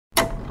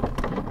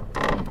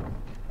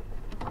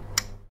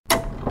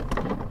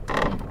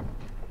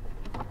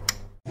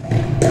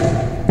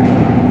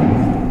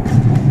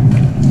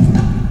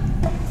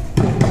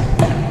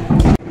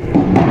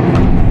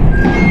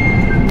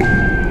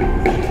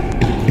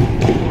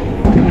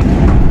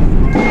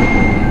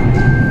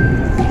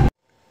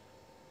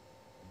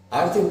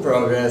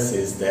progress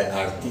is the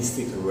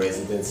artistic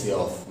residency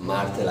of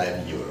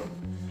MArteLive Europe,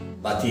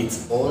 but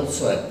it's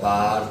also a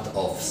part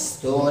of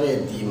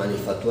Storie Di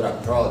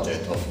Manifattura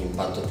project of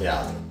Impatto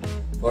Teatro.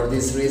 For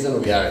this reason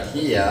we are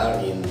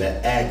here in the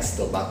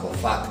ex-tobacco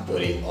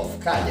factory of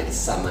Cagliari,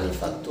 Sa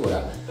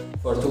Manifattura,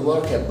 for to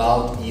work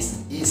about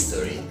its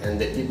history and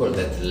the people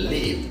that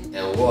live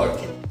and work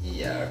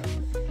here.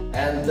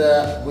 And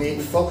we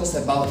focus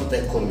about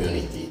the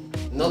community,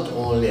 not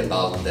only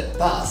about the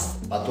past,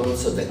 but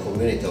also the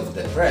community of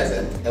the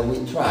present, and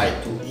we try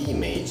to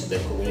image the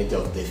community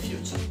of the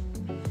future.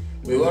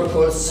 We work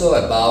also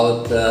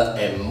about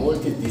a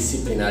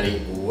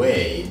multidisciplinary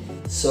way,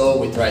 so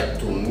we try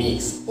to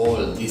mix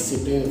all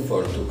disciplines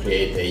to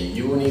create a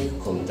unique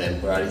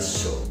contemporary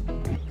show.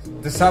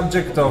 The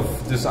subject of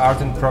this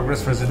Art in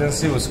Progress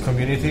residency was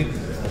community,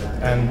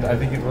 and I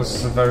think it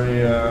was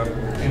very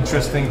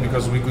interesting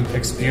because we could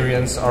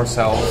experience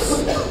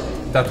ourselves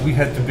that we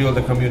had to build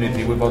a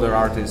community with other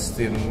artists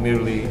in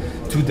merely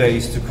 2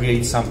 days to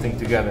create something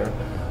together.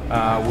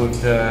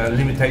 With the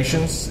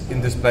limitations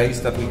in this place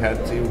that we had,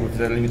 with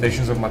the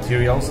limitations of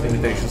materials,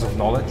 limitations of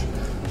knowledge,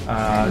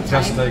 and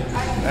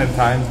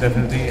time,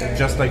 definitely,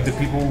 just like the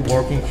people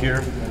working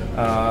here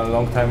a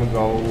long time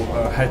ago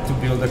had to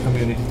build a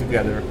community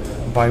together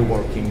by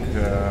working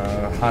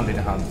hand in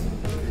hand.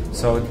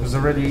 So it was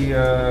a really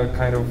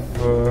kind of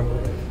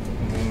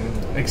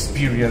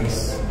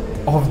experience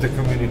of the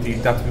community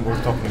that we were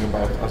talking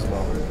about as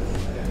well.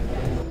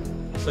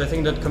 So I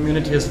think that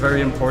community is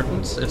very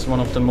important. It's one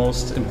of the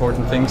most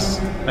important things,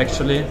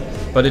 actually,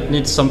 but it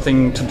needs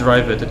something to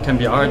drive it. It can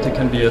be art, it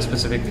can be a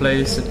specific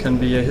place, it can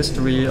be a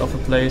history of a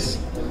place.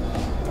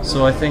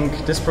 So I think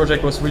this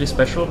project was really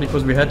special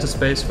because we had the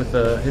space with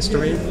the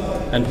history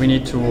and we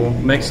need to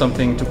make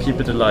something to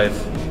keep it alive.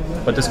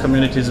 But this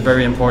community is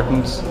very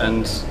important,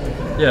 and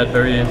yeah,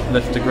 it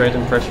left a great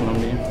impression on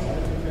me.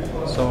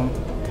 So,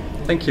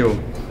 thank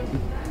you.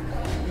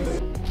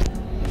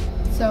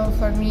 So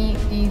for me,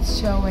 this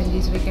show and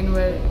this weekend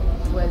was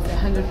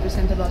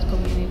 100% about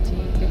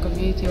community, the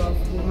community of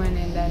women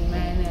and then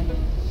men, and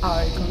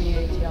our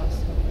community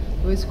also.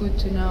 It was good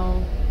to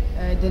know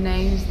the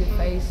names, the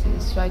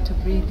faces, try to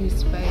breathe this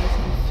space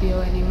and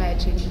feel and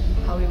imagine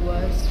how it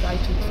was, try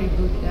to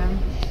tribute them,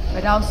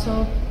 but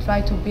also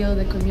try to build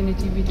a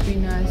community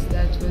between us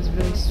that was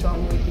really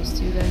strong with the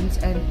students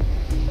and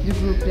the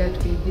group that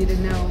we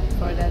didn't know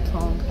for that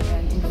long.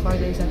 And in 4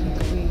 days I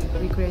think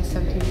we create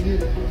something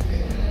beautiful.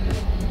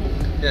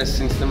 Yes,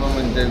 since the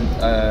moment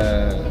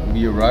that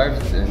we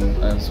arrived,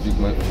 and I speak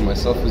for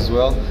myself as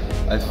well,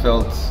 I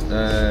felt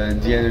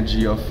the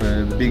energy of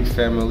a big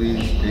family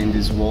in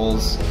these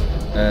walls,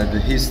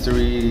 the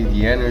history,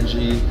 the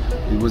energy.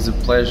 It was a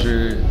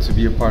pleasure to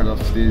be a part of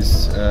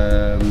this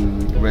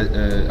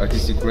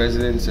artistic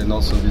residence and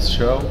also this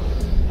show.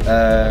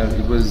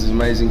 It was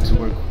amazing to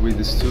work with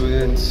the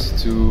students,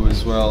 to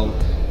as well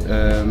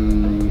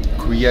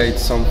create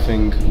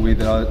something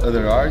with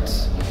other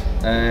arts.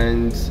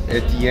 And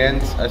at the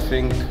end, I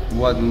think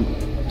what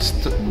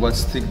stuck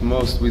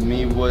most with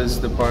me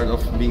was the part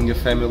of being a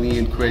family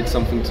and create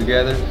something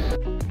together.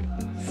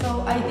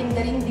 So I think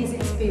that in this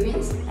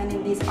experience and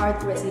in this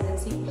art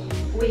residency,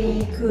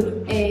 we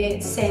could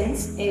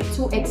sense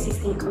two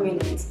existing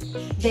communities.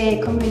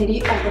 The community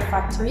of the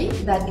factory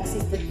that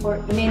existed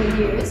for many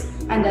years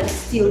and that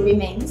still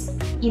remains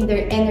in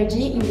their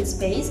energy in the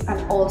space, and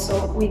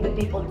also with the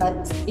people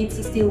that it's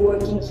still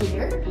working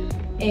here.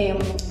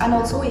 And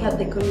also we have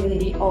the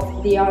community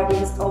of the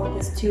artists, of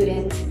the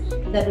students,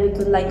 that we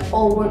could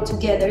all work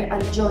together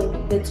and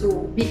join the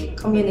two big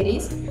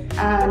communities.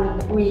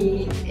 And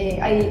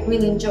I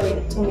really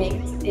enjoyed to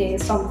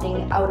make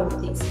something out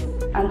of this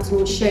and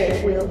to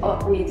share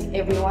with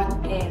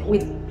everyone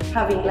with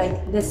having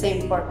the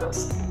same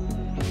purpose.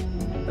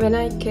 When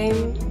I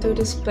came to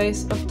this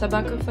place of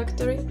tobacco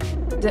factory,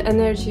 the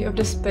energy of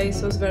the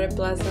space was very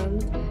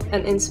pleasant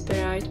and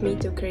inspired me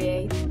to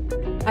create.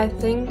 I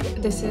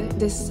think this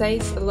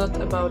says a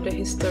lot about the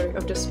history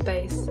of the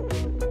space.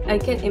 I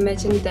can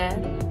imagine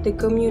that the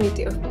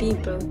community of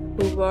people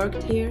who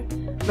worked here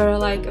were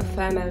like a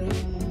family.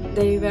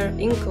 They were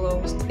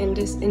enclosed in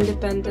this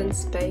independent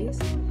space.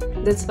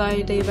 That's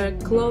why they were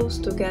close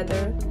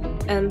together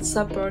and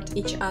support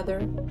each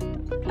other.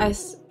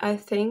 I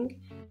think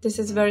this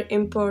is very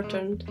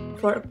important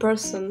for a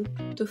person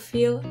to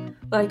feel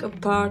like a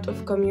part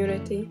of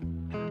community.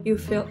 You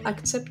feel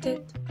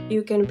accepted,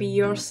 you can be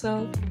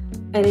yourself,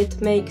 and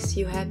it makes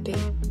you happy.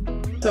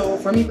 So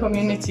for me,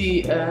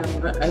 community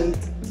and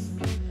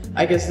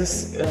I guess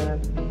this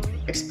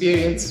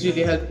experience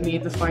really helped me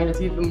define it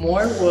even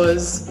more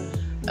was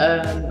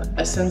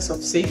a sense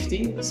of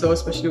safety. So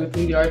especially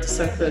within the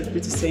artist, I felt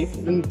pretty safe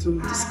even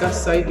to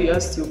discuss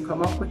ideas, to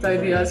come up with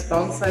ideas,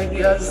 bounce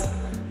ideas,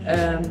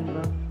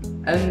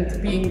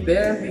 and being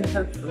there, being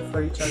helpful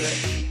for each other.